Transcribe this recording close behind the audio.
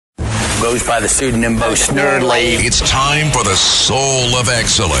goes by the pseudonym Bo Snerdley. It's time for the Soul of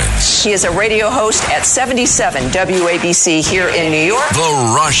Excellence. He is a radio host at 77 WABC here in New York.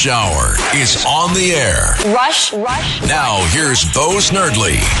 The Rush Hour is on the air. Rush. Now, here's Bo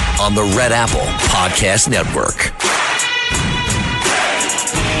Snerdley on the Red Apple Podcast Network.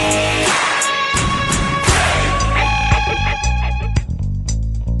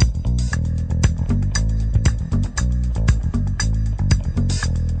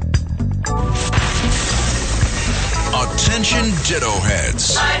 Attention Ditto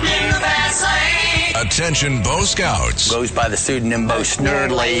Heads. Attention Bo Scouts. Goes by the pseudonym Bo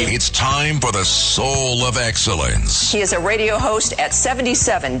Snerdley. It's time for the Soul of Excellence. He is a radio host at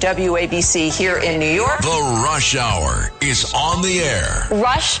 77 WABC here in New York. The Rush Hour is on the air.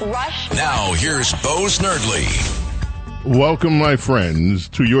 Rush. Now, here's Bo Snerdley. Welcome, my friends,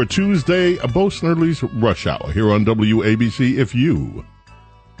 to your Tuesday, Bo Snerdley's Rush Hour here on WABC. If you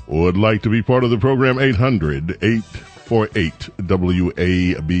would like to be part of the program,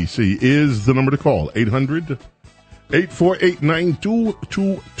 800-848-WABC is the number to call.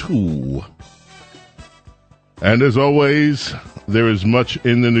 800-848-9222. And as always, there is much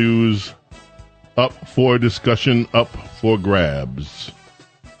in the news up for discussion, up for grabs.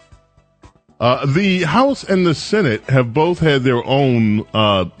 The House and the Senate have both had their own,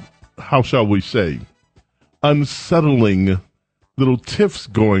 how shall we say, unsettling little tiffs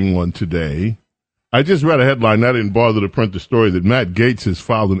going on today. I just read a headline, I didn't bother to print the story, that Matt Gaetz has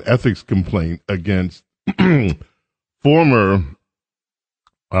filed an ethics complaint against former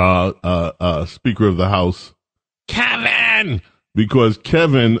Speaker of the House, Kevin, because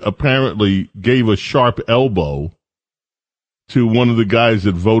Kevin apparently gave a sharp elbow to one of the guys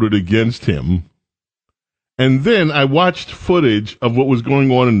that voted against him. And then I watched footage of what was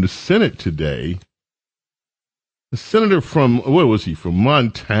going on in the Senate today. The senator from, where was he, from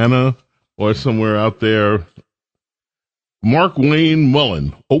Montana or somewhere out there, Mark Wayne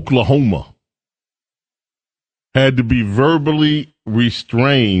Mullen, Oklahoma, had to be verbally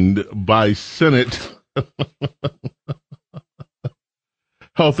restrained by Senate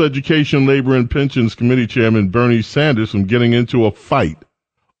Health, Education, Labor, and Pensions Committee Chairman Bernie Sanders from getting into a fight.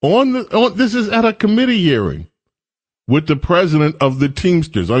 This is at a committee hearing with the president of the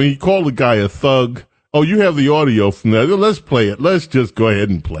Teamsters. I mean, he called the guy a thug. Oh, you have the audio from that. Let's play it. Let's just go ahead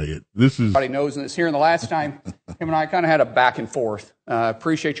and play it. This is... Everybody knows, and it's here. And the last time, him and I kind of had a back and forth.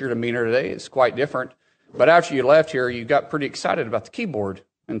 Appreciate your demeanor today. It's quite different. But after you left here, you got pretty excited about the keyboard.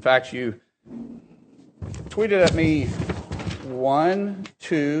 In fact, you tweeted at me 1,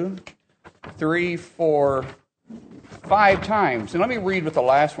 2, 3, 4, 5 times. And let me read what the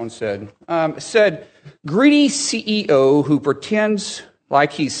last one said. It said, greedy CEO who pretends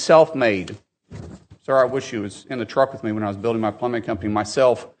like he's self-made. Sir, I wish you was in the truck with me when I was building my plumbing company.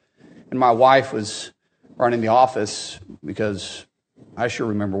 Myself and my wife was running the office because I sure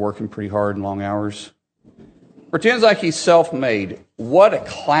remember working pretty hard and long hours. Pretends like he's self-made. What a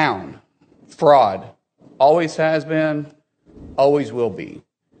clown. Fraud. Always has been, always will be.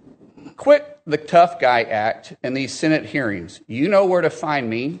 Quit the tough guy act in these Senate hearings. You know where to find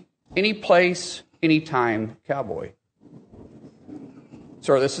me. Any place, any time, cowboy.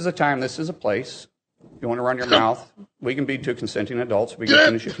 Sir, this is a time, this is a place. If you want to run your mouth, we can be two consenting adults. We can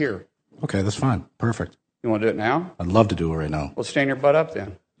finish it here. Okay, that's fine. Perfect. You want to do it now? I'd love to do it right now. Well, stand your butt up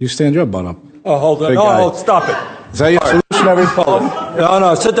then. You stand your butt up. Oh, hold on. No, stop it. Is that your solution, everybody?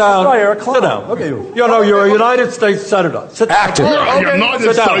 No, sit down. Oh, you're a clown. Sit down. Okay. You're a United States Senator. Sit down. Active. You're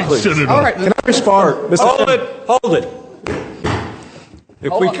United States Senator. All right. Can I respond? Hold it.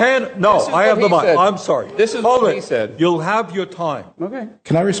 If we can, no, I have the mic. I'm sorry. This is what he said. You'll have your time. Okay.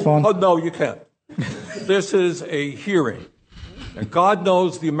 Can I respond? Oh, no, you can't. This is a hearing. And God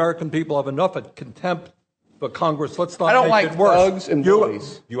knows the American people have enough of contempt for Congress. Let's not I don't make like it worse. thugs and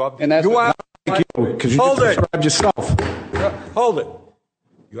bullies. You have, and that's you have, Because you hold just it. described yourself. Hold it.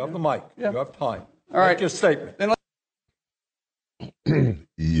 You have the mic. Yeah. You have time. All right. Make your statement.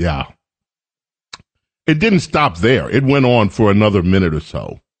 Yeah. It didn't stop there. It went on for another minute or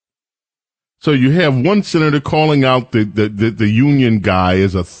so. So you have one senator calling out the union guy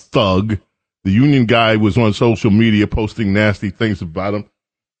as a thug. The union guy was on social media posting nasty things about him.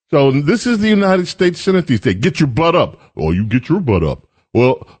 So this is the United States Senate these days. Get your butt up. Oh, you get your butt up.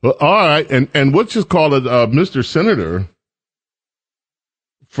 Well, all right. And let's just call it Mr. Senator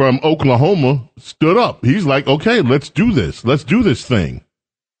from Oklahoma stood up. He's like, okay, let's do this. Let's do this thing.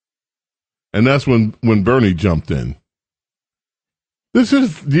 And that's when Bernie jumped in. This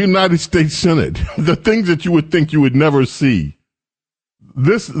is the United States Senate. The things that you would think you would never see.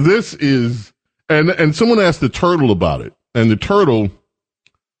 This is, and someone asked the turtle about it, and the turtle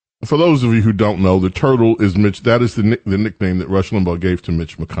For those of you who don't know, the turtle is Mitch. That is the nickname that Rush Limbaugh gave to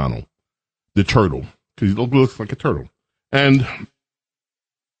Mitch McConnell. The turtle. Because he looks like a turtle. And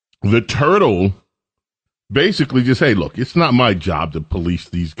the turtle basically just, hey, look, it's not my job to police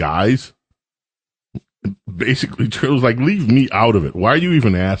these guys. Basically, turtle's like, leave me out of it. Why are you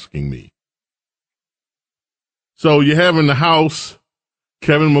even asking me? So you have in the House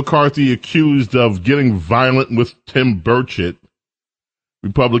Kevin McCarthy accused of getting violent with Tim Burchett,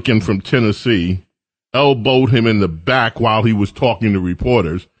 Republican from Tennessee, elbowed him in the back while he was talking to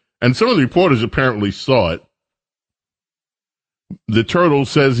reporters. And some of the reporters apparently saw it. The turtle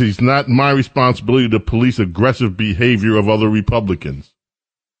says he's not my responsibility to police aggressive behavior of other Republicans.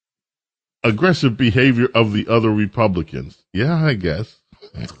 Aggressive behavior of the other Republicans. Yeah, I guess.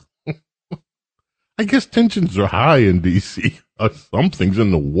 I guess tensions are high in D.C. Something's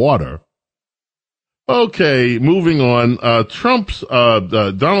in the water. Okay, moving on.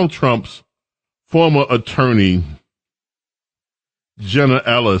 Donald Trump's former attorney, Jenna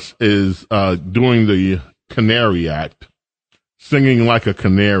Ellis, is doing the Canary Act, singing like a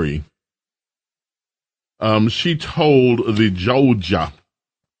canary. She told the Georgia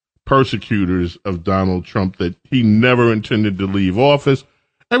persecutors of Donald Trump that he never intended to leave office.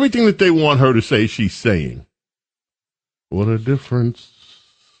 Everything that they want her to say, she's saying. What a difference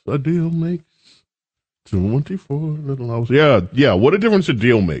a deal makes. 24 little hours. Yeah, what a difference a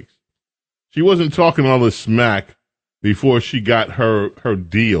deal makes. She wasn't talking all this smack before she got her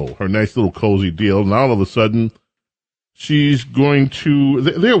deal, her nice little cozy deal. Now all of a sudden, she's going to...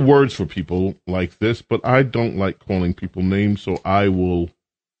 There are words for people like this, but I don't like calling people names, so I will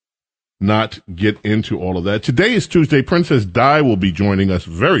not get into all of that. Today is Tuesday. Princess Di will be joining us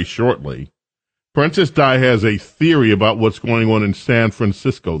very shortly. Princess Di has a theory about what's going on in San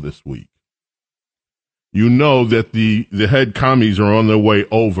Francisco this week. You know that the head commies are on their way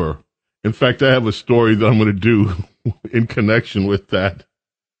over. In fact, I have a story that I'm going to do in connection with that.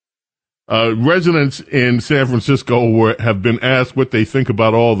 Residents in San Francisco have been asked what they think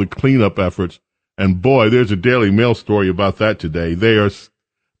about all the cleanup efforts. And boy, there's a Daily Mail story about that today. They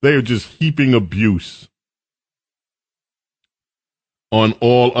are just heaping abuse on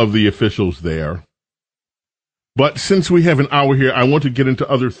all of the officials there. But since we have an hour here, I want to get into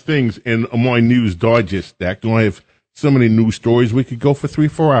other things in my News Digest stack. I have so many news stories we could go for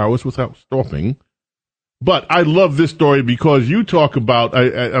 3-4 hours without stopping. But I love this story because you talk about,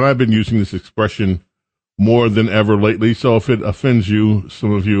 and I've been using this expression more than ever lately, so if it offends you,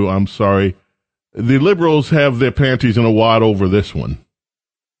 some of you, I'm sorry. The liberals have their panties in a wad over this one.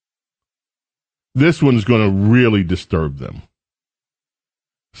 This one's going to really disturb them.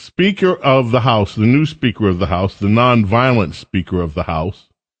 Speaker of the House, the new Speaker of the House, the nonviolent Speaker of the House,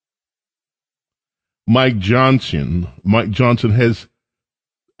 Mike Johnson has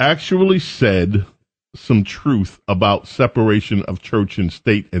actually said some truth about separation of church and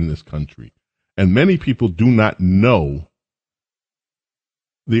state in this country. And many people do not know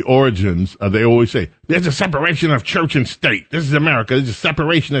the origins. They always say, there's a separation of church and state. This is America. There's a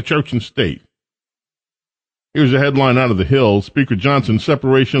separation of church and state. Here's a headline out of the Hill. Speaker Johnson,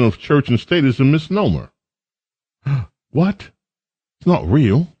 separation of church and state is a misnomer. What? It's not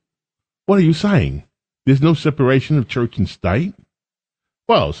real. What are you saying? There's no separation of church and state?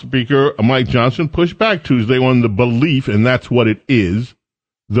 Well, Speaker Mike Johnson pushed back Tuesday on the belief, and that's what it is,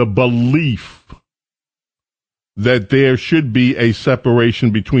 the belief that there should be a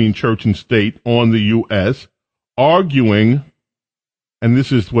separation between church and state on the U.S., arguing, and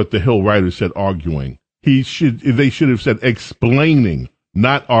this is what the Hill writer said, arguing. They should have said explaining,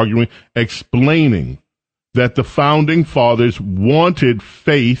 not arguing, explaining that the founding fathers wanted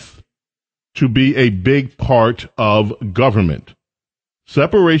faith to be a big part of government.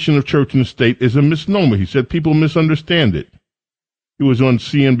 Separation of church and state is a misnomer. He said people misunderstand it. He was on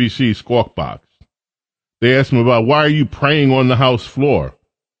CNBC's Squawk Box. They asked him about, why are you praying on the House floor?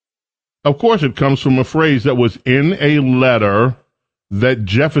 Of course, it comes from a phrase that was in a letter that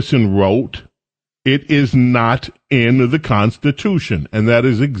Jefferson wrote. It is not in the Constitution, and that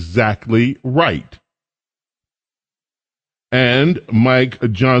is exactly right. And Mike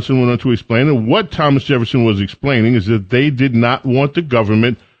Johnson went on to explain, and what Thomas Jefferson was explaining is that they did not want the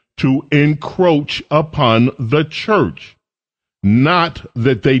government to encroach upon the church, not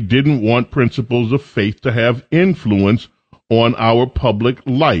that they didn't want principles of faith to have influence on our public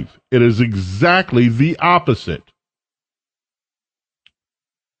life. It is exactly the opposite.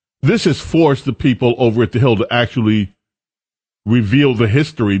 This has forced the people over at the Hill to actually reveal the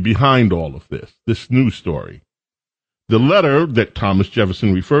history behind all of this news story. The letter that Thomas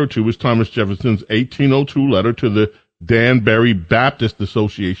Jefferson referred to was Thomas Jefferson's 1802 letter to the Danbury Baptist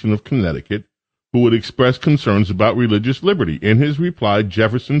Association of Connecticut, who had expressed concerns about religious liberty. In his reply,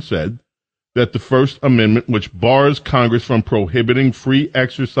 Jefferson said that the First Amendment, which bars Congress from prohibiting free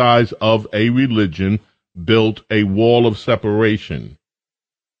exercise of a religion, built a wall of separation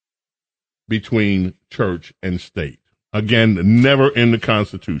between church and state. Again, never in the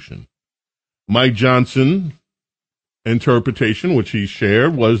Constitution. Mike Johnson's interpretation, which he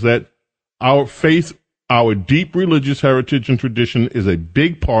shared, was that our faith, our deep religious heritage and tradition is a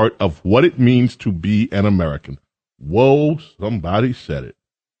big part of what it means to be an American. Whoa, somebody said it.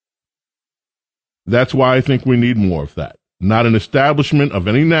 That's why I think we need more of that. Not an establishment of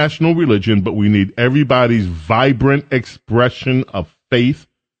any national religion, but we need everybody's vibrant expression of faith,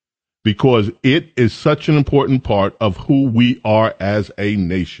 because it is such an important part of who we are as a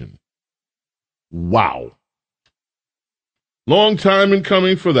nation. Wow. Long time in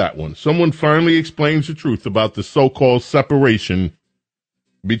coming for that one. Someone finally explains the truth about the so-called separation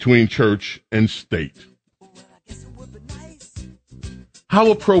between church and state. How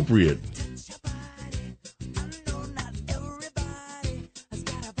appropriate.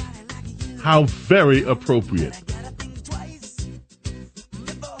 How very appropriate.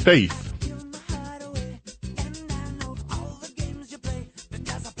 Faith.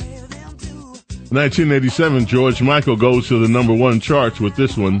 1987, George Michael goes to the number one charts with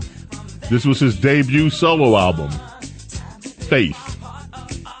this one. This was his debut solo album, Faith.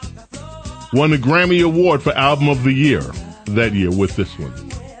 Won the Grammy Award for Album of the Year that year with this one.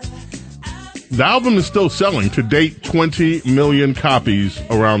 The album is still selling. To date, 20 million copies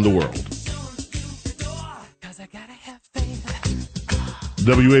around the world.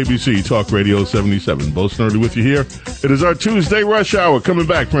 WABC Talk Radio 77. Bo Snerdly with you here. It is our Tuesday Rush Hour. Coming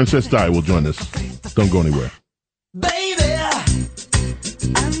back, Princess Di will join us. Don't go anywhere. Baby, I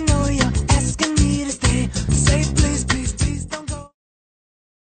know you're asking me to stay. Say please, please, please don't go.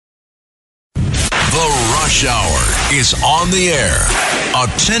 The Rush Hour is on the air.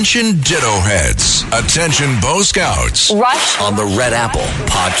 Attention Ditto Heads. Attention Bo Scouts. Rush on the Red Apple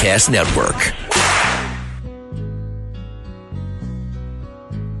Podcast Network.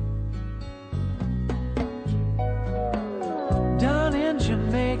 Down in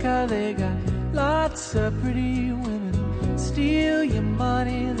Jamaica, they got lots of pretty women. Steal your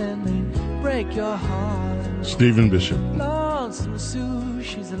money, then they break your heart. Stephen Bishop. Lonesome Sue,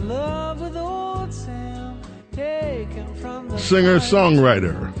 she's in love with old Sam. Taken from the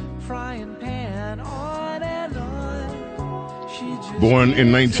Singer-songwriter. frying pan, on and on. She just Born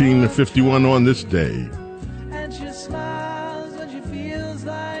in 1951 on this day. and she smiles when she feels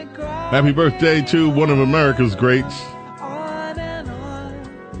like crying. Happy birthday to one of America's greats, On and on.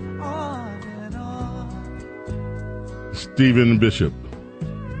 Stephen Bishop.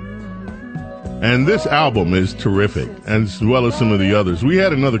 And this album is terrific, as well as some of the others. We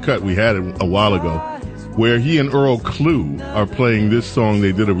had another cut we had a while ago where he and Earl Clue are playing this song.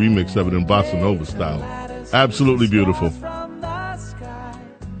 They did a remix of it in bossa nova style. Absolutely beautiful. From the sky,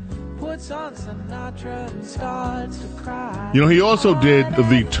 puts on Sinatra and starts to cry. You know, he also did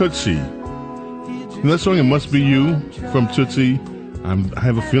the Tootsie. You know that song, It Must Be You, from Tootsie? I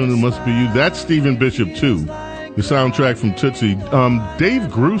have a feeling it must be you. That's Stephen Bishop, too. The soundtrack from Tootsie. Dave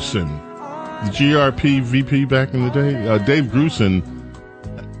Grusin, the GRP VP back in the day. Dave Grusin,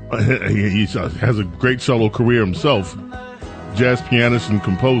 he has a great solo career himself. Jazz pianist and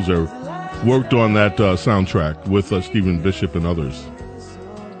composer. Worked on that soundtrack with Stephen Bishop and others.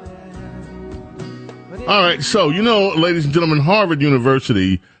 All right, so, you know, ladies and gentlemen, Harvard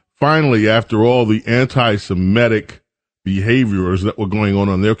University, finally, after all the anti-Semitic behaviors that were going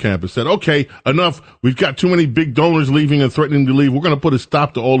on their campus, said, okay, enough. We've got too many big donors leaving and threatening to leave. We're going to put a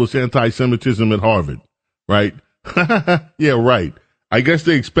stop to all this anti-Semitism at Harvard, right? Yeah, right. I guess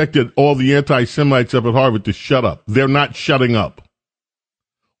they expected all the anti-Semites up at Harvard to shut up. They're not shutting up.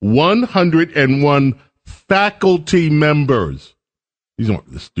 101 faculty members. These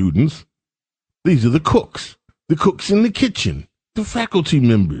aren't the students. These are the cooks in the kitchen, the faculty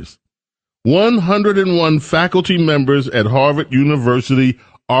members. 101 faculty members at Harvard University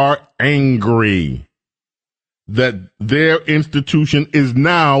are angry that their institution is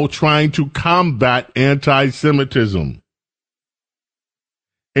now trying to combat anti-Semitism.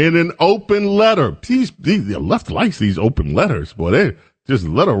 In an open letter, the left likes these open letters, boy, they're just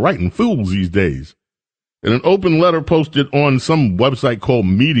letter writing fools these days. In an open letter posted on some website called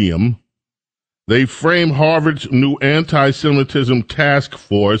Medium, they frame Harvard's new anti-Semitism task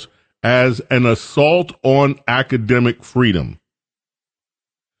force as an assault on academic freedom.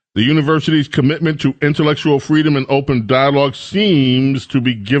 The university's commitment to intellectual freedom and open dialogue seems to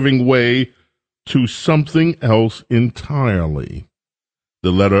be giving way to something else entirely.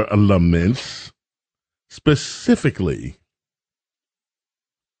 The letter laments specifically.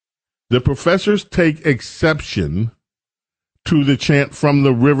 The professors take exception to the chant from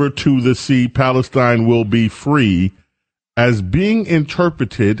the river to the sea, Palestine will be free, as being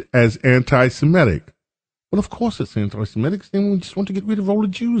interpreted as anti-Semitic. Well, of course it's anti-Semitic. Then we just want to get rid of all the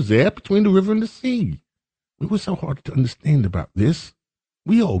Jews there between the river and the sea. It was so hard to understand about this.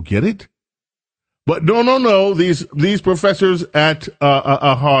 We all get it. But no. These professors at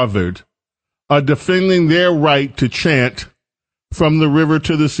Harvard are defending their right to chant from the river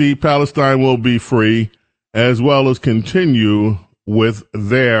to the sea, Palestine will be free, as well as continue with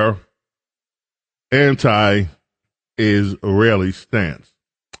their anti-Israeli stance.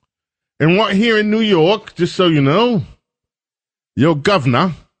 And what here in New York, just so you know, your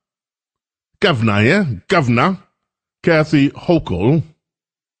governor, Kathy Hochul,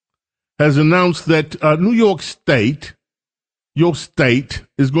 has announced that New York State, your state,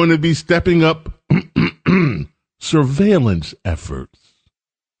 is going to be stepping up surveillance efforts.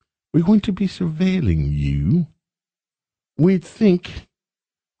 We're going to be surveilling you. We think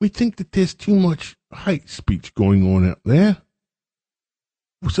that there's too much hate speech going on out there.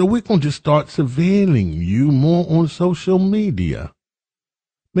 So we're going to start surveilling you more on social media,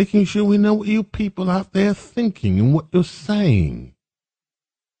 making sure we know what you people out there thinking and what you're saying.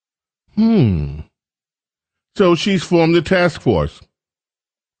 So she's formed a task force.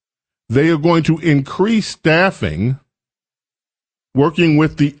 They are going to increase staffing, working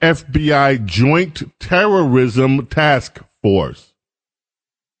with the FBI Joint Terrorism Task Force.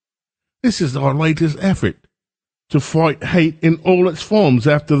 This is our latest effort to fight hate in all its forms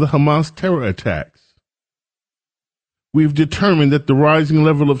after the Hamas terror attacks. We've determined that the rising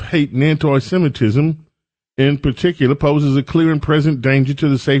level of hate and anti-Semitism in particular poses a clear and present danger to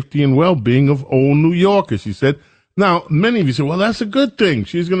the safety and well-being of all New Yorkers, she said. Now, many of you say, well, that's a good thing.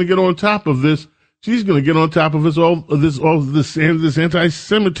 She's going to get on top of this. She's going to get on top of all this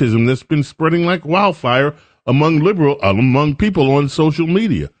anti-Semitism that's been spreading like wildfire among people on social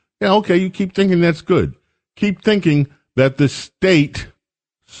media. Yeah, okay, you keep thinking that's good. Keep thinking that the state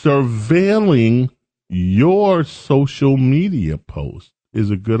surveilling your social media post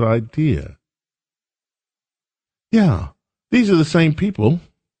is a good idea. Yeah, these are the same people,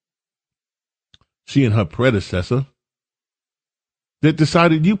 she and her predecessor, that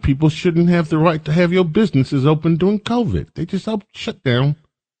decided you people shouldn't have the right to have your businesses open during COVID. They just shut down.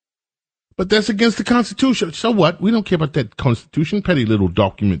 But that's against the Constitution. So what? We don't care about that Constitution. Petty little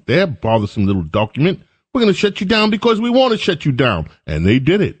document there, bothersome little document. We're going to shut you down because we want to shut you down. And they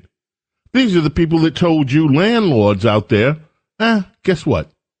did it. These are the people that told you landlords out there, guess what?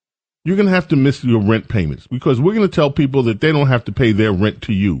 You're going to have to miss your rent payments because we're going to tell people that they don't have to pay their rent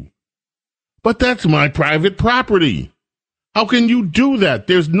to you. But that's my private property. How can you do that?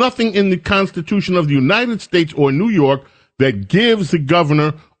 There's nothing in the Constitution of the United States or New York that gives the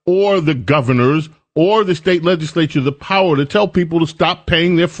governor or the governors or the state legislature the power to tell people to stop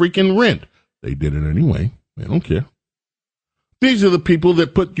paying their freaking rent. They did it anyway. They don't care. These are the people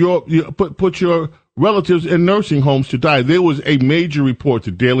that put your relatives in nursing homes to die. There was a major report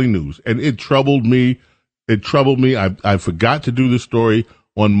to Daily News, and it troubled me. I forgot to do the story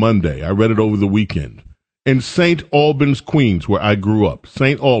on Monday. I read it over the weekend. In St. Albans, Queens, where I grew up,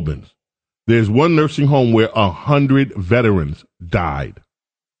 St. Albans, there's one nursing home where 100 veterans died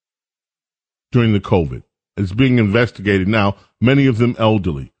during the COVID. It's being investigated now, many of them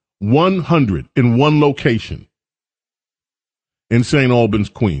elderly. 100 in one location in St. Albans,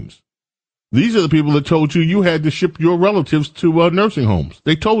 Queens. These are the people that told you you had to ship your relatives to nursing homes.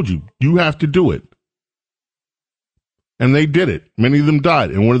 They told you, you have to do it. And they did it. Many of them died.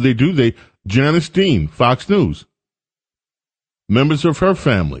 And what did they do? Janice Dean, Fox News, members of her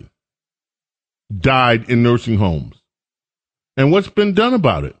family died in nursing homes. And what's been done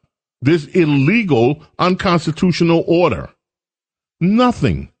about it? This illegal, unconstitutional order.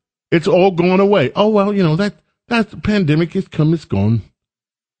 Nothing. It's all gone away. Oh, well, that pandemic has come, it's gone.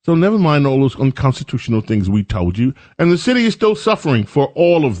 So never mind all those unconstitutional things we told you. And the city is still suffering for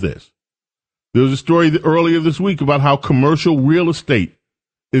all of this. There was a story earlier this week about how commercial real estate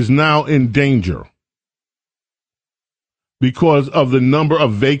is now in danger because of the number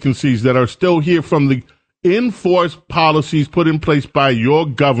of vacancies that are still here from the enforced policies put in place by your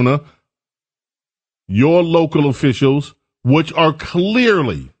governor, your local officials, which are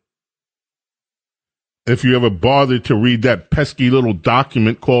clearly, if you ever bothered to read that pesky little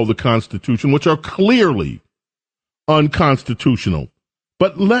document called the Constitution, which are clearly unconstitutional,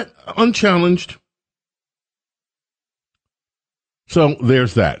 but unchallenged. So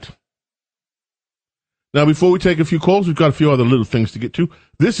there's that. Now, before we take a few calls, we've got a few other little things to get to.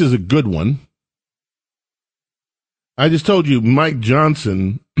 This is a good one. I just told you, Mike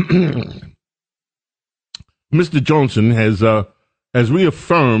Johnson, Mr. Johnson has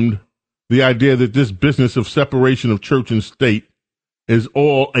reaffirmed the idea that this business of separation of church and state is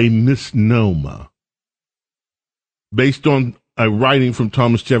all a misnomer based on a writing from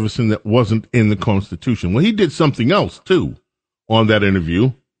Thomas Jefferson that wasn't in the Constitution. Well, he did something else, too, on that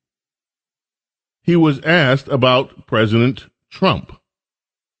interview. He was asked about President Trump.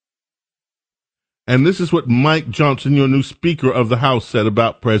 And this is what Mike Johnson, your new Speaker of the House, said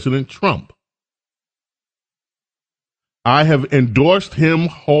about President Trump. I have endorsed him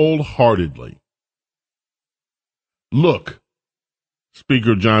wholeheartedly. Look,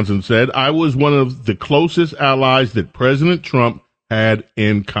 Speaker Johnson said, I was one of the closest allies that President Trump had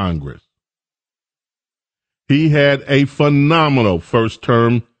in Congress. He had a phenomenal first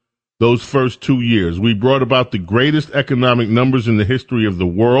term, those first 2 years. We brought about the greatest economic numbers in the history of the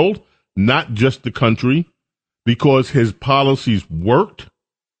world, not just the country, because his policies worked.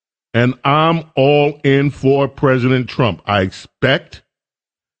 And I'm all in for President Trump. I expect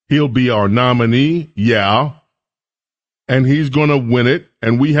he'll be our nominee, yeah, and he's going to win it,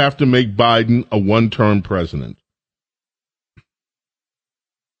 and we have to make Biden a one-term president.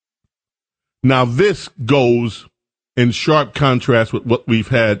 Now, this goes in sharp contrast with what we've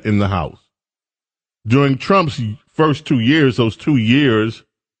had in the House. During Trump's first 2 years, those 2 years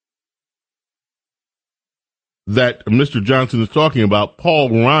that Mr. Johnson is talking about, Paul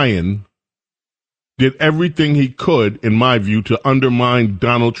Ryan did everything he could, in my view, to undermine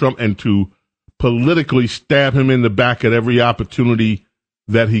Donald Trump and to politically stab him in the back at every opportunity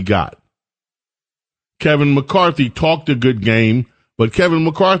that he got. Kevin McCarthy talked a good game, but Kevin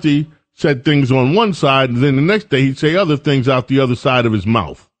McCarthy said things on one side, and then the next day he'd say other things out the other side of his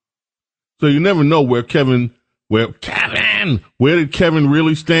mouth. So you never know where Kevin did Kevin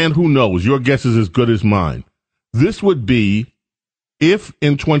really stand? Who knows? Your guess is as good as mine. This would be if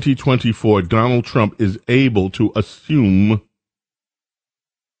in 2024 Donald Trump is able to assume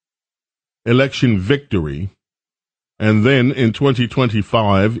election victory, and then in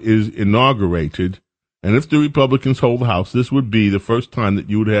 2025 is inaugurated, and if the Republicans hold the House, this would be the first time that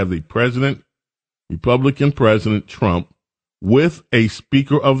you would have the Republican President Trump with a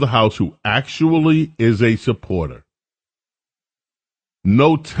Speaker of the House who actually is a supporter.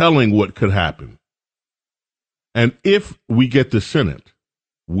 No telling what could happen. And if we get the Senate,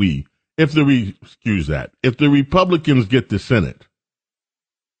 if the Republicans get the Senate,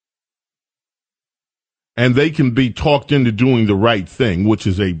 and they can be talked into doing the right thing, which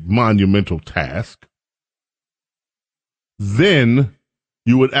is a monumental task, then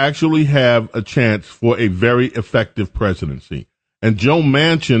you would actually have a chance for a very effective presidency. And Joe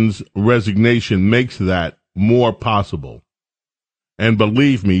Manchin's resignation makes that more possible. And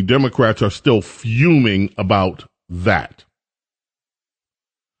believe me, Democrats are still fuming about that.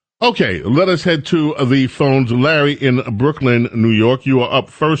 Okay, let us head to the phones. Larry in Brooklyn, New York. You are up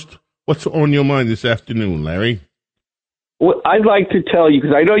first. What's on your mind this afternoon, Larry? Well, I'd like to tell you,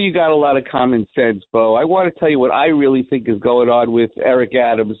 because I know you got a lot of common sense, Bo. I want to tell you what I really think is going on with Eric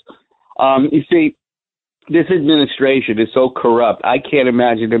Adams. You see, this administration is so corrupt, I can't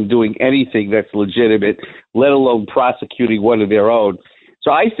imagine them doing anything that's legitimate, let alone prosecuting one of their own.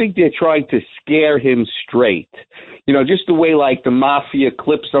 So I think they're trying to scare him straight. You know, just the way like the mafia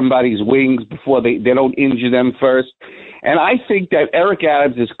clips somebody's wings before they don't injure them first. And I think that Eric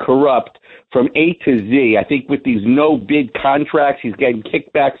Adams is corrupt from A to Z. I think with these no-bid contracts, he's getting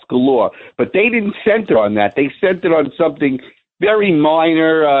kickbacks galore. But they didn't center on that. They centered on something very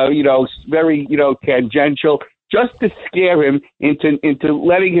minor, very tangential, just to scare him into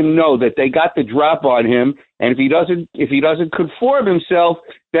letting him know that they got the drop on him, and if he doesn't conform himself,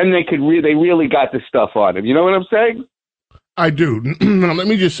 then they really got the stuff on him. You know what I'm saying? I do. Now let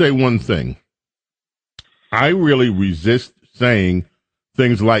me just say one thing. I really resist saying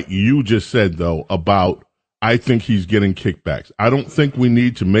things like you just said, though, about I think he's getting kickbacks. I don't think we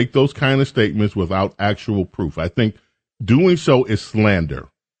need to make those kind of statements without actual proof. I think doing so is slander,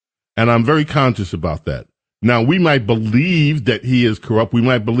 and I'm very conscious about that. Now, we might believe that he is corrupt. We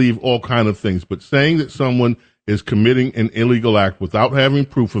might believe all kind of things, but saying that someone is committing an illegal act without having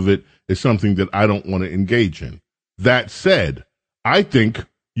proof of it is something that I don't want to engage in. That said, I think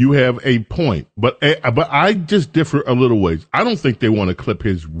you have a point, but I just differ a little ways. I don't think they want to clip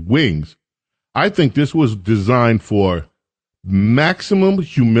his wings. I think this was designed for maximum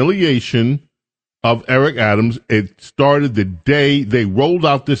humiliation of Eric Adams. It started the day they rolled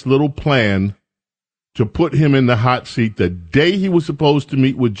out this little plan to put him in the hot seat the day he was supposed to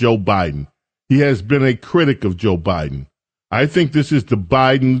meet with Joe Biden. He has been a critic of Joe Biden. I think this is the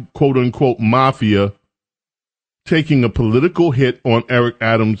Biden, quote unquote, mafia taking a political hit on Eric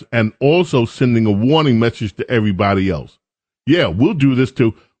Adams and also sending a warning message to everybody else. Yeah, we'll do this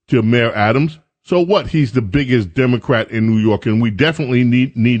to Mayor Adams. So what? He's the biggest Democrat in New York, and we definitely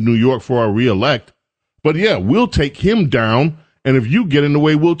need New York for our reelect. But yeah, we'll take him down, and if you get in the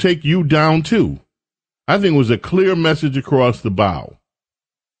way, we'll take you down too. I think it was a clear message across the bow.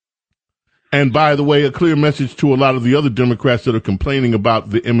 And by the way, a clear message to a lot of the other Democrats that are complaining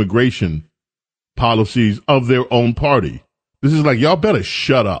about the immigration policies of their own party. This is like, y'all better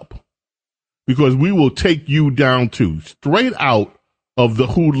shut up, because we will take you down too, straight out of the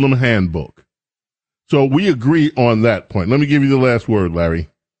Hoodlum Handbook. So we agree on that point. Let me give you the last word, Larry.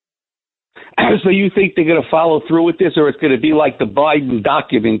 So you think they're going to follow through with this, or it's going to be like the Biden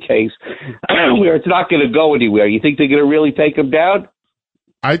document case where it's not going to go anywhere? You think they're going to really take him down?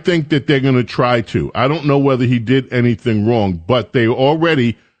 I think that they're going to try to. I don't know whether he did anything wrong, but they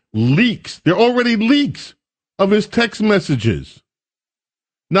already leaks. They're already leaks of his text messages.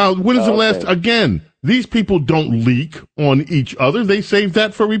 Now, when is the last? Again, these people don't leak on each other. They save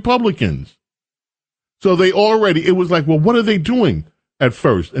that for Republicans. So they already, it was like, well, what are they doing at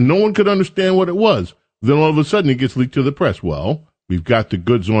first? And no one could understand what it was. Then all of a sudden it gets leaked to the press. Well, we've got the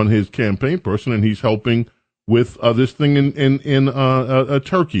goods on his campaign person, and he's helping with this thing in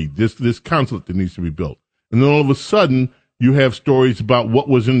Turkey, this consulate that needs to be built. And then all of a sudden you have stories about what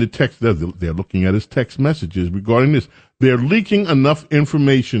was in the text. They're looking at his text messages regarding this. They're leaking enough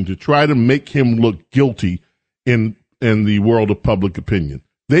information to try to make him look guilty in the world of public opinion.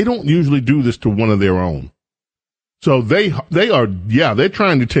 They don't usually do this to one of their own. So they're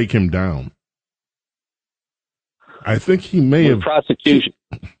trying to take him down. I think he may have prosecution.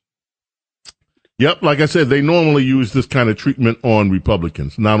 Yep, like I said, they normally use this kind of treatment on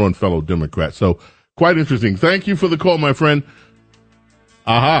Republicans, not on fellow Democrats. So quite interesting. Thank you for the call, my friend.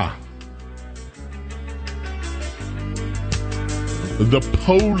 Aha. The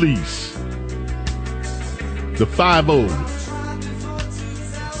police. The 5-0.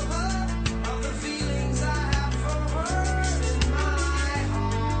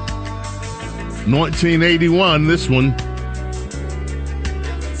 1981, this one.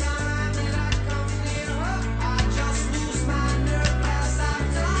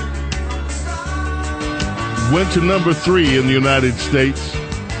 Went to number 3 in the United States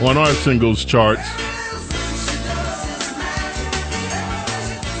on our singles charts.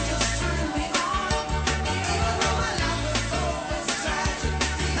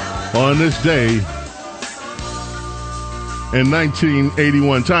 On this day in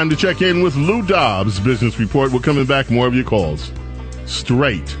 1981. Time to check in with Lou Dobbs' Business Report. We're coming back. More of your calls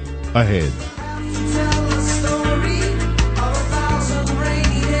straight ahead.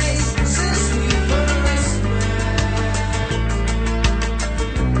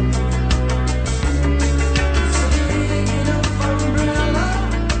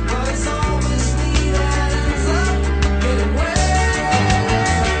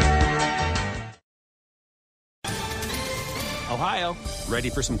 Ready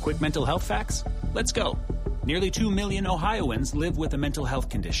for some quick mental health facts? Let's go. Nearly 2 million Ohioans live with a mental health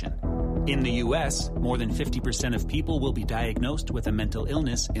condition. In the U.S., more than 50% of people will be diagnosed with a mental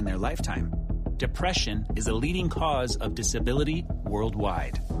illness in their lifetime. Depression is a leading cause of disability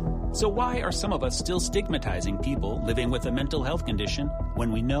worldwide. So why are some of us still stigmatizing people living with a mental health condition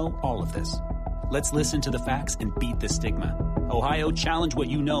when we know all of this? Let's listen to the facts and beat the stigma. Ohio, challenge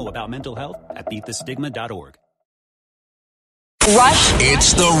what you know about mental health at beatthestigma.org. Rush.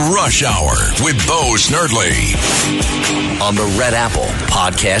 It's the Rush Hour with Bo Snerdley on the Red Apple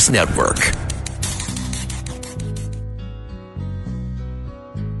Podcast Network.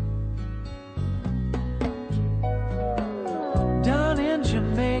 Down in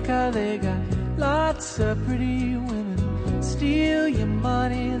Jamaica, they got lots of pretty women. Steal your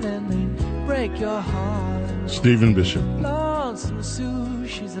money, then they break your heart. Stephen Bishop. Lonesome Sue,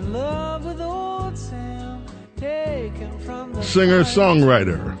 she's in love with old Sam.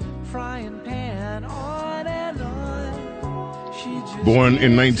 Singer-songwriter. Born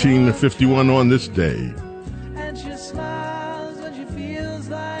in 1951 on this day.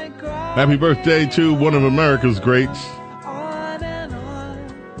 Happy birthday to one of America's greats.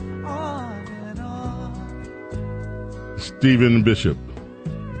 Stephen Bishop.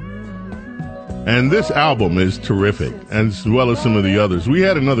 And this album is terrific, as well as some of the others. We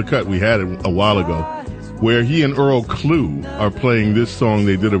had another cut we had a while ago, where he and Earl Klugh are playing this song.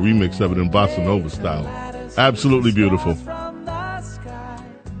 They did a remix of it in bossa nova style. Absolutely beautiful.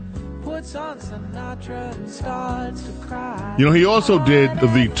 You know, he also did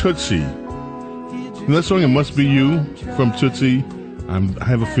the Tootsie And that song, It Must Be You, from Tootsie, I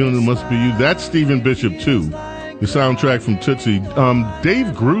have a feeling it must be you. That's Stephen Bishop, too. The soundtrack from Tootsie. Dave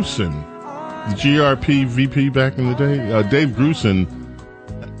Grusin, the GRP VP back in the day. Dave Grusin,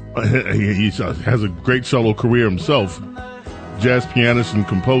 he has a great solo career himself. Jazz pianist and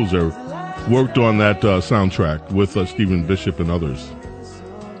composer. Worked on that soundtrack with Stephen Bishop and others.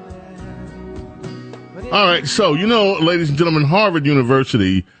 All right, so, ladies and gentlemen, Harvard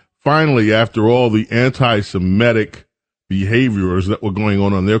University, finally, after all the anti-Semitic behaviors that were going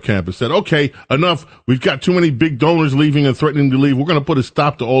on their campus, said, okay, enough. We've got too many big donors leaving and threatening to leave. We're going to put a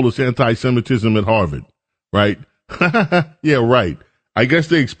stop to all this anti-Semitism at Harvard, right? Yeah, right. I guess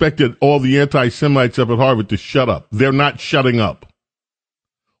they expected all the anti-Semites up at Harvard to shut up. They're not shutting up.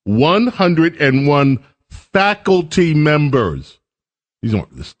 101 faculty members. These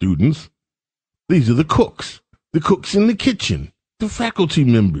aren't the students. These are the cooks in the kitchen, the faculty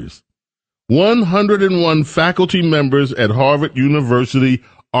members. 101 faculty members at Harvard University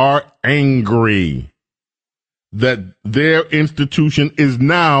are angry that their institution is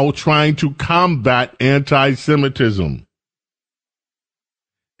now trying to combat anti-Semitism.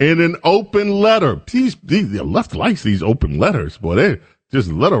 In an open letter, the left likes these open letters, boy, they're just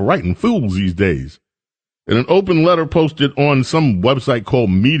letter writing fools these days. In an open letter posted on some website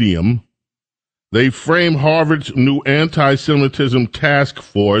called Medium, they frame Harvard's new anti-Semitism task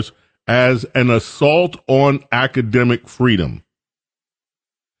force as an assault on academic freedom.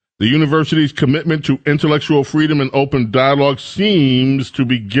 The university's commitment to intellectual freedom and open dialogue seems to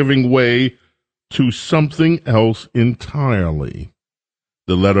be giving way to something else entirely.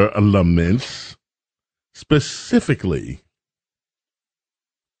 The letter laments specifically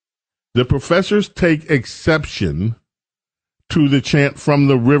the professors take exception to the chant "From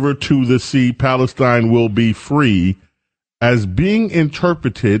the river to the sea, Palestine will be free" as being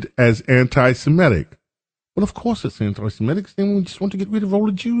interpreted as anti-Semitic. Well, of course it's anti-Semitic. We just want to get rid of all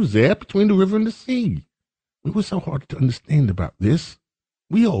the Jews there between the river and the sea. It was so hard to understand about this.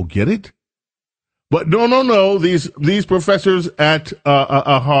 We all get it. But no. These professors at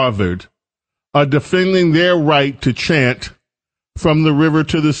Harvard are defending their right to chant "From the river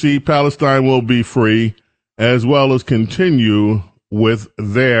to the sea, Palestine will be free," as well as continue with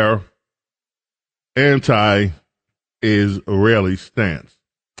their anti-Israeli stance.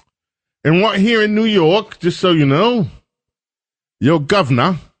 And what here in New York, just so you know, your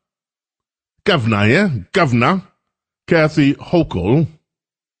governor, Kathy Hochul,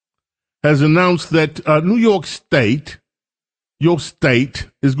 has announced that New York State, your state,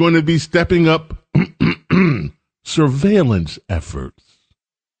 is going to be stepping up surveillance efforts.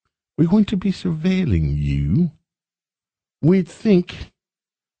 We're going to be surveilling you. We think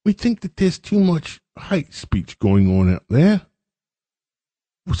that there's too much hate speech going on out there.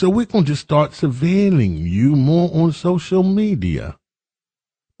 So we're going to start surveilling you more on social media,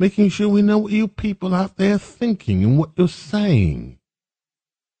 making sure we know what you people out there thinking and what you're saying.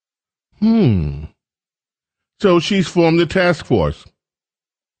 So she's formed a task force.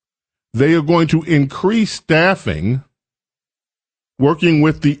 They are going to increase staffing, working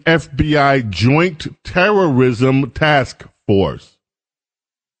with the FBI Joint Terrorism Task Force.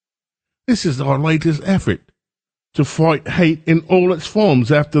 This is our latest effort to fight hate in all its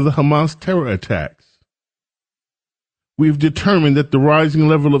forms after the Hamas terror attacks. We've determined that the rising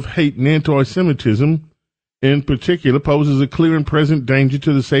level of hate and anti-Semitism in particular poses a clear and present danger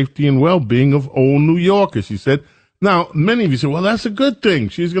to the safety and well-being of all New Yorkers, she said. Now, many of you say, well, that's a good thing.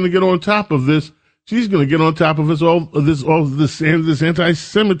 She's going to get on top of this. She's going to get on top of this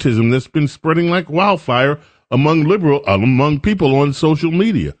anti-Semitism that's been spreading like wildfire among people on social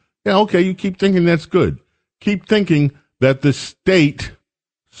media. Yeah, okay, you keep thinking that's good. Keep thinking that the state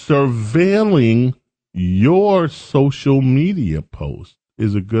surveilling your social media post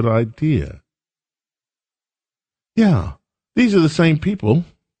is a good idea. Yeah, these are the same people,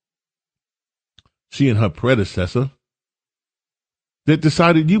 she and her predecessor, that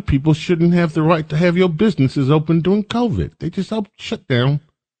decided you people shouldn't have the right to have your businesses open during COVID. They just shut down.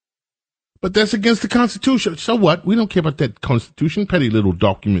 But that's against the Constitution. So what? We don't care about that Constitution. Petty little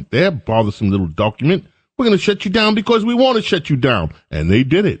document there, bothersome little document. We're going to shut you down because we want to shut you down. And they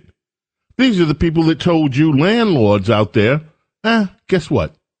did it. These are the people that told you landlords out there, guess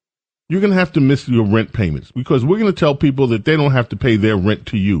what? You're going to have to miss your rent payments because we're going to tell people that they don't have to pay their rent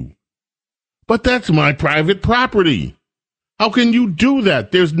to you. But that's my private property. How can you do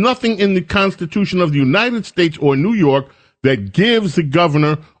that? There's nothing in the Constitution of the United States or New York that gives the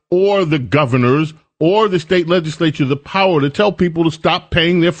governor or the governors or the state legislature the power to tell people to stop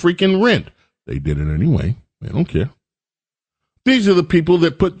paying their freaking rent. They did it anyway. They don't care. These are the people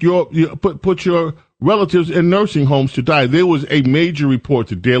that put your relatives in nursing homes to die. There was a major report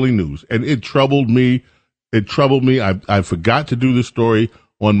to Daily News, and it troubled me. I forgot to do the story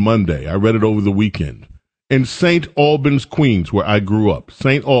on Monday. I read it over the weekend. In St. Albans, Queens, where I grew up,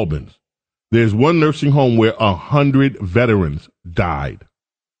 St. Albans, there's one nursing home where 100 veterans died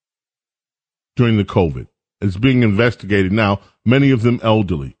during the COVID. It's being investigated now, many of them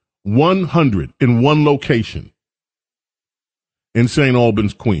elderly. 100 in one location in St.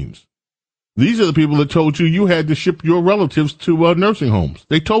 Albans, Queens. These are the people that told you had to ship your relatives to nursing homes.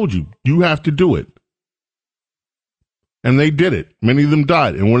 They told you have to do it. And they did it. Many of them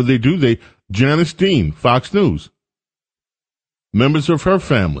died. And what did they do? Janice Dean, Fox News, members of her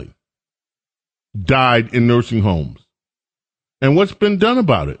family died in nursing homes. And what's been done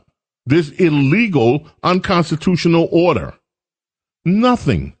about it? This illegal, unconstitutional order.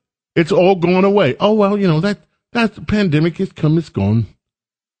 Nothing. It's all gone away. Oh, well, that pandemic has come, it's gone.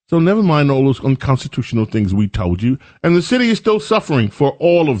 So never mind all those unconstitutional things we told you. And the city is still suffering for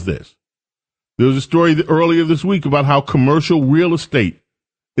all of this. There was a story earlier this week about how commercial real estate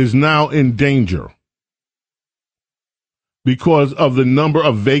is now in danger because of the number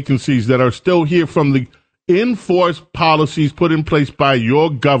of vacancies that are still here from the enforced policies put in place by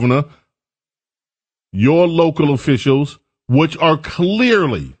your governor, your local officials, which are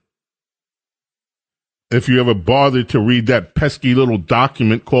clearly, if you ever bothered to read that pesky little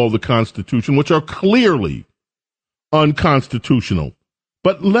document called the Constitution, which are clearly unconstitutional,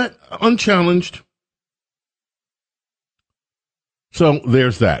 but unchallenged. So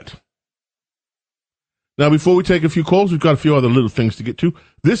there's that. Now, before we take a few calls, we've got a few other little things to get to.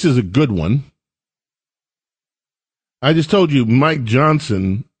 This is a good one. I just told you Mike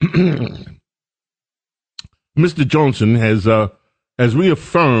Johnson, Mr. Johnson has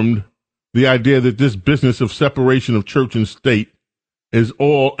reaffirmed the idea that this business of separation of church and state is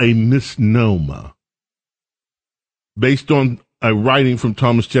all a misnomer based on a writing from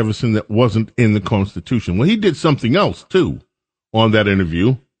Thomas Jefferson that wasn't in the Constitution. Well, he did something else, too, on that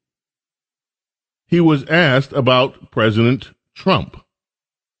interview. He was asked about President Trump.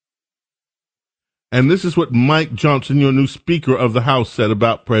 And this is what Mike Johnson, your new Speaker of the House, said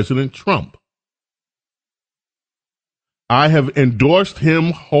about President Trump. I have endorsed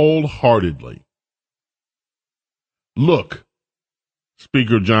him wholeheartedly. Look,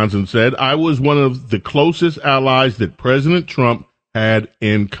 Speaker Johnson said, I was one of the closest allies that President Trump had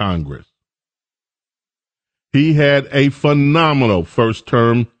in Congress. He had a phenomenal first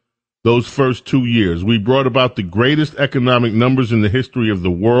term, those first 2 years. We brought about the greatest economic numbers in the history of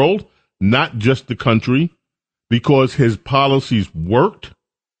the world, not just the country, because his policies worked.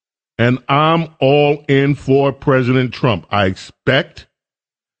 And I'm all in for President Trump. I expect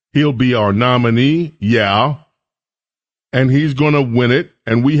he'll be our nominee, yeah, and he's going to win it,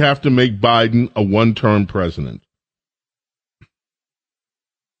 and we have to make Biden a one-term president.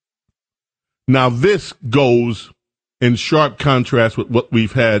 Now, this goes in sharp contrast with what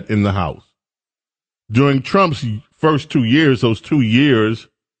we've had in the House. During Trump's first 2 years, those 2 years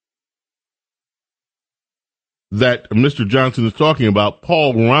that Mr. Johnson is talking about,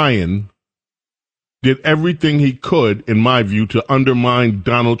 Paul Ryan did everything he could, in my view, to undermine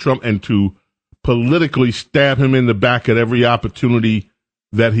Donald Trump and to politically stab him in the back at every opportunity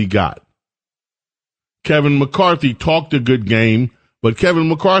that he got. Kevin McCarthy talked a good game, but Kevin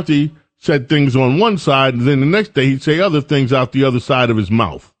McCarthy said things on one side, and then the next day he'd say other things out the other side of his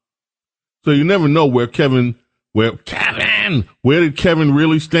mouth. So you never know where did Kevin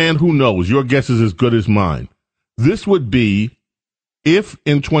really stand? Who knows? Your guess is as good as mine. This would be if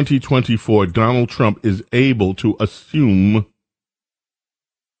in 2024 Donald Trump is able to assume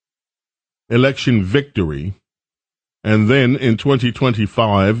election victory, and then in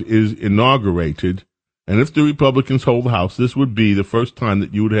 2025 is inaugurated, and if the Republicans hold the House, this would be the first time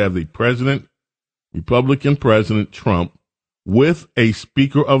that you would have the Republican President Trump, with a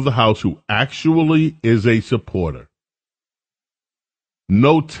Speaker of the House who actually is a supporter.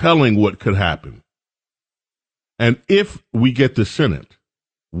 No telling what could happen. And if we get the Senate,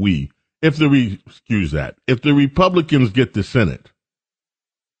 if the Republicans get the Senate,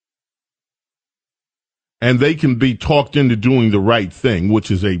 and they can be talked into doing the right thing, which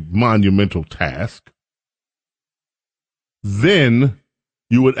is a monumental task, then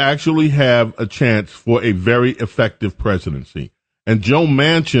you would actually have a chance for a very effective presidency. And Joe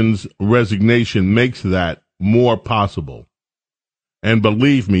Manchin's resignation makes that more possible. And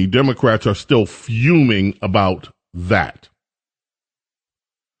believe me, Democrats are still fuming about that.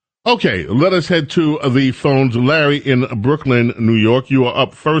 Okay, let us head to the phones. Larry in Brooklyn, New York. You are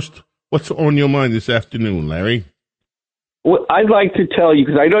up first. What's on your mind this afternoon, Larry? Well, I'd like to tell you,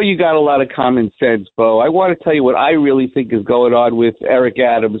 because I know you got a lot of common sense, Bo. I want to tell you what I really think is going on with Eric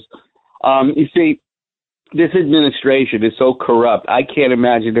Adams. You see, this administration is so corrupt, I can't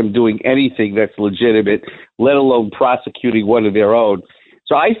imagine them doing anything that's legitimate, let alone prosecuting one of their own.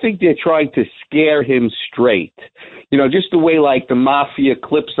 So I think they're trying to scare him straight. You know, just the way like the mafia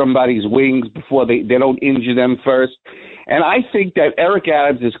clips somebody's wings before they don't injure them first. And I think that Eric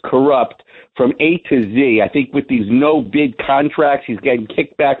Adams is corrupt from A to Z. I think with these no-bid contracts, he's getting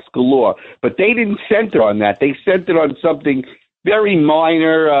kickbacks galore. But they didn't center on that. They centered on something very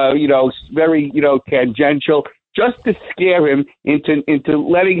minor, very, tangential, just to scare him into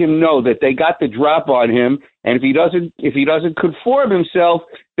letting him know that they got the drop on him. And if he doesn't conform himself,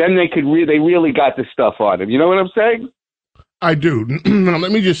 then they really got the stuff on him. You know what I'm saying? I do. Now,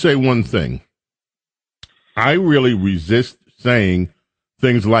 let me just say one thing. I really resist saying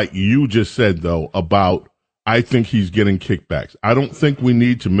things like you just said, though, about I think he's getting kickbacks. I don't think we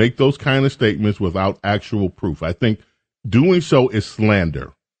need to make those kind of statements without actual proof. I think doing so is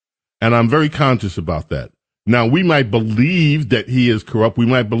slander, and I'm very conscious about that. Now, we might believe that he is corrupt. We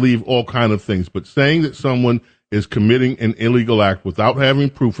might believe all kind of things, but saying that someone is committing an illegal act without having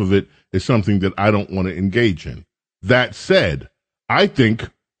proof of it is something that I don't want to engage in. That said, I think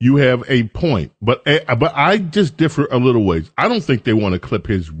you have a point, but I just differ a little ways. I don't think they want to clip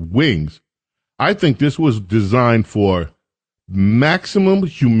his wings. I think this was designed for maximum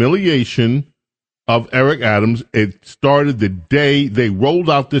humiliation of Eric Adams. It started the day they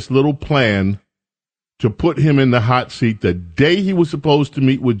rolled out this little plan to put him in the hot seat the day he was supposed to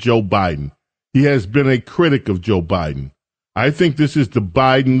meet with Joe Biden. He has been a critic of Joe Biden. I think this is the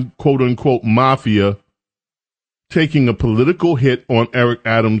Biden, quote-unquote, mafia taking a political hit on Eric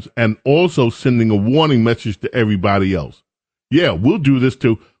Adams and also sending a warning message to everybody else. Yeah, we'll do this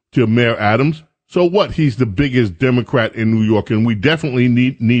to Mayor Adams. So what? He's the biggest Democrat in New York, and we definitely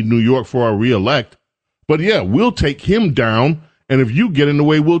need New York for our reelect. But yeah, we'll take him down, and if you get in the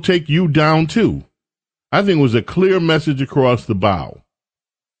way, we'll take you down too. I think it was a clear message across the bow.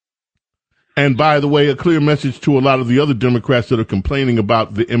 And by the way, a clear message to a lot of the other Democrats that are complaining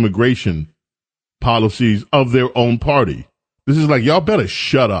about the immigration policies of their own party. This is like, y'all better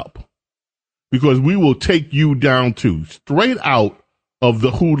shut up, because we will take you down too, straight out of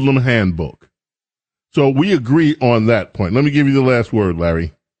the Hoodlum Handbook. So we agree on that point. Let me give you the last word,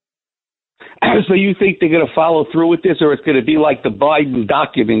 Larry. So you think they're going to follow through with this, or it's going to be like the Biden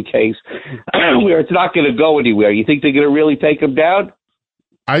document case where it's not going to go anywhere? You think they're going to really take him down?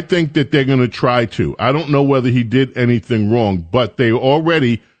 I think that they're going to try to. I don't know whether he did anything wrong, but they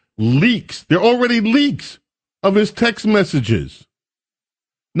already leaks. They're already leaks of his text messages.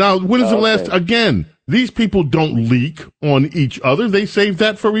 Now, when is the last? Again, these people don't leak on each other. They save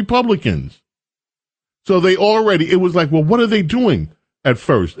that for Republicans. So it was like, well, what are they doing at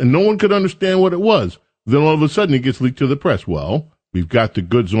first? And no one could understand what it was. Then all of a sudden it gets leaked to the press. Well, we've got the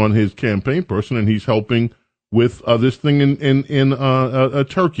goods on his campaign person, and he's helping with this thing in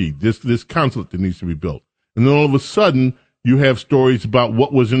Turkey, this consulate that needs to be built. And then all of a sudden you have stories about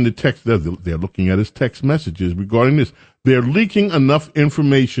what was in the text. They're looking at his text messages regarding this. They're leaking enough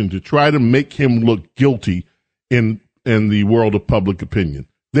information to try to make him look guilty in the world of public opinion.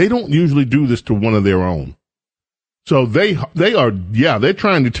 They don't usually do this to one of their own. So they're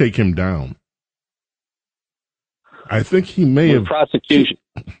trying to take him down. I think he may have prosecution.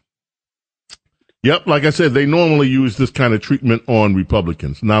 Yep, like I said, they normally use this kind of treatment on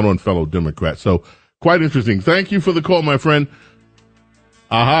Republicans, not on fellow Democrats. So quite interesting. Thank you for the call, my friend.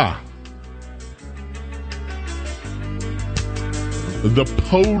 Aha. The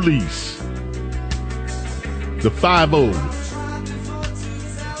police. The 5-0.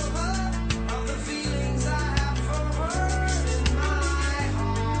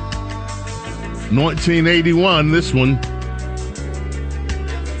 1981, this one.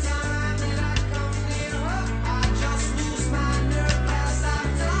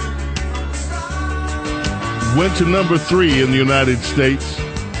 Went to number 3 in the United States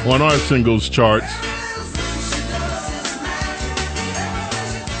on our singles charts.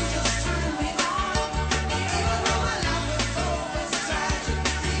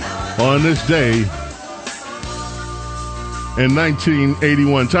 On this day in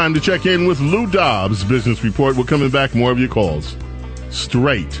 1981. Time to check in with Lou Dobbs' Business Report. We're coming back. More of your calls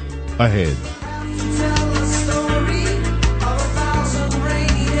straight ahead.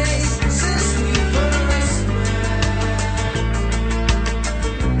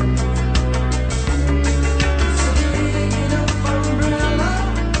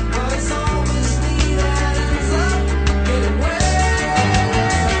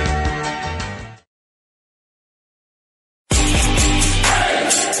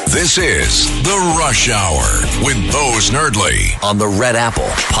 This is The Rush Hour with Bo Snerdley On the Red Apple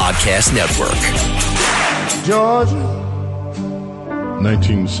Podcast Network. Georgia,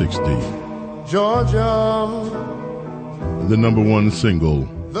 1960. Georgia, the number one single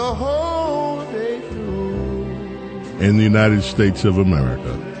the whole day through. in the United States of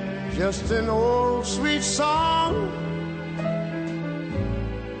America. Just an old sweet song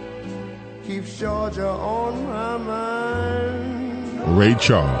keeps Georgia on my mind. Ray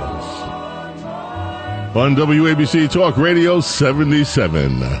Charles. On WABC Talk Radio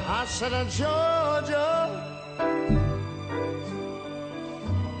 77. I said, Georgia,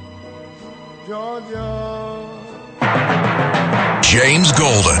 Georgia. James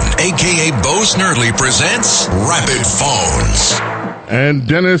Golden, a.k.a. Bo Snerdley, presents Rapid Phones. And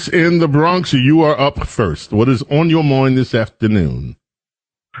Dennis in the Bronx, you are up first. What is on your mind this afternoon?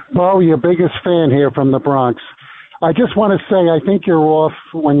 Bo, your biggest fan here from the Bronx. I just want to say I think you're off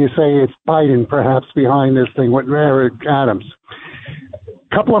when you say it's Biden perhaps behind this thing with Eric Adams.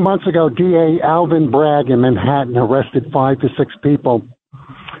 A couple of months ago, DA Alvin Bragg in Manhattan arrested 5 to 6 people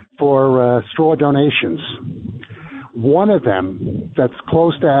for straw donations. One of them that's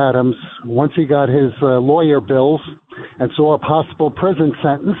close to Adams, once he got his lawyer bills and saw a possible prison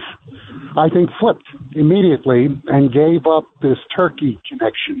sentence, I think flipped immediately and gave up this Turkey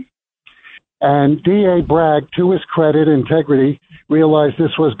connection. And DA Bragg, to his credit, integrity, realized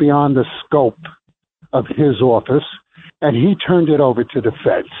this was beyond the scope of his office, and he turned it over to the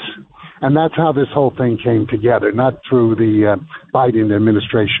feds. And that's how this whole thing came together, not through the Biden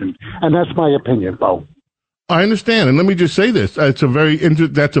administration. And that's my opinion, Bo. I understand, and let me just say this. That's a very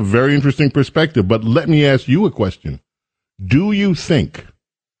interesting perspective, but let me ask you a question. Do you think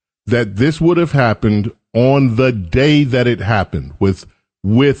that this would have happened on the day that it happened, with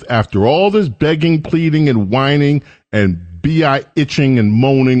after all this begging, pleading, and whining, and BI itching and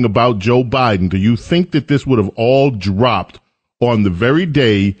moaning about Joe Biden, do you think that this would have all dropped on the very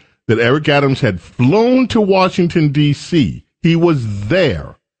day that Eric Adams had flown to Washington, D.C.? He was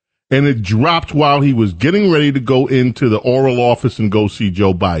there. And it dropped while he was getting ready to go into the Oral Office and go see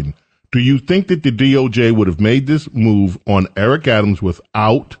Joe Biden. Do you think that the DOJ would have made this move on Eric Adams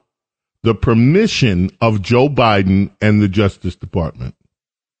without the permission of Joe Biden and the Justice Department?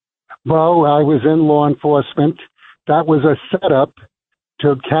 Well, I was in law enforcement. That was a setup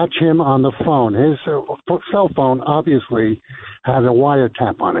to catch him on the phone. His cell phone obviously had a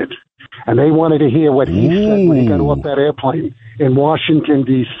wiretap on it. And they wanted to hear what he said when he got off that airplane in Washington,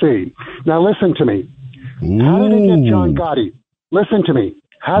 D.C. Now, listen to me. How did they get John Gotti? Listen to me.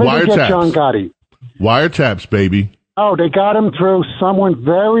 How did they get John Gotti? Wiretaps, baby. Oh, they got him through someone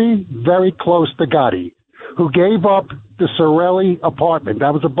very, very close to Gotti, who gave up the Sorelli apartment.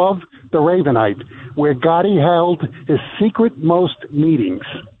 That was above the Ravenite, where Gotti held his secret most meetings.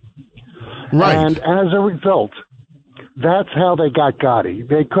 Right. And as a result, that's how they got Gotti.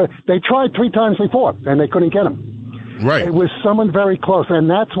 They tried 3 times before, and they couldn't get him. Right. It was someone very close, and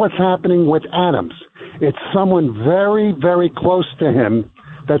that's what's happening with Adams. It's someone very, very close to him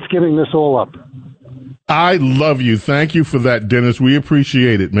that's giving this all up. I love you. Thank you for that, Dennis. We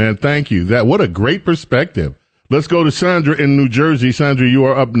appreciate it, man. Thank you. What a great perspective. Let's go to Sandra in New Jersey. Sandra, you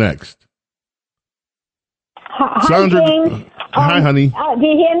are up next. Hi, Sandra, James. Hi, honey. Do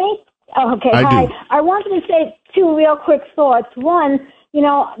you hear me? Oh, okay. I do. I wanted to say 2 real quick thoughts. One,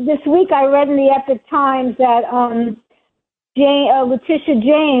 this week I read in the Epic Times that Letitia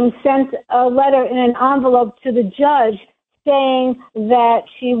James sent a letter in an envelope to the judge saying that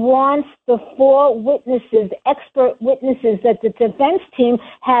she wants the 4 witnesses, expert witnesses that the defense team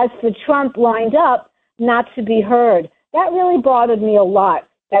has for Trump lined up not to be heard. That really bothered me a lot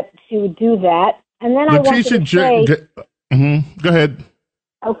that she would do that. And then Letitia go ahead.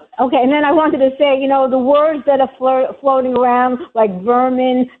 Okay, and then I wanted to say, the words that are floating around, like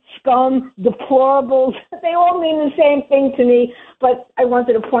vermin, scum, deplorables, they all mean the same thing to me, but I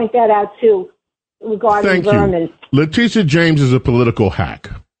wanted to point that out, too, regarding vermin. You. Letitia James is a political hack.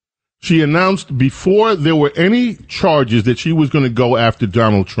 She announced before there were any charges that she was going to go after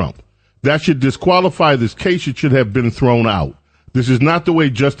Donald Trump. That should disqualify this case. It should have been thrown out. This is not the way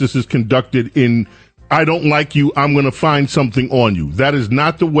justice is conducted in I don't like you, I'm going to find something on you. That is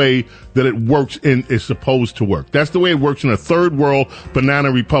not the way that it works is supposed to work. That's the way it works in a third world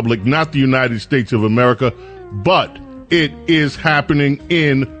banana republic, not the United States of America, but it is happening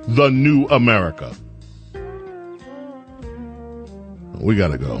in the new America. We got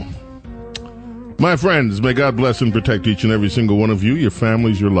to go. My friends, may God bless and protect each and every single one of you, your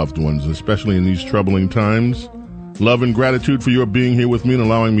families, your loved ones, especially in these troubling times. Love and gratitude for your being here with me and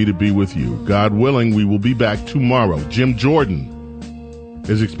allowing me to be with you. God willing, we will be back tomorrow. Jim Jordan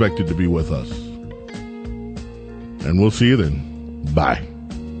is expected to be with us. And we'll see you then. Bye.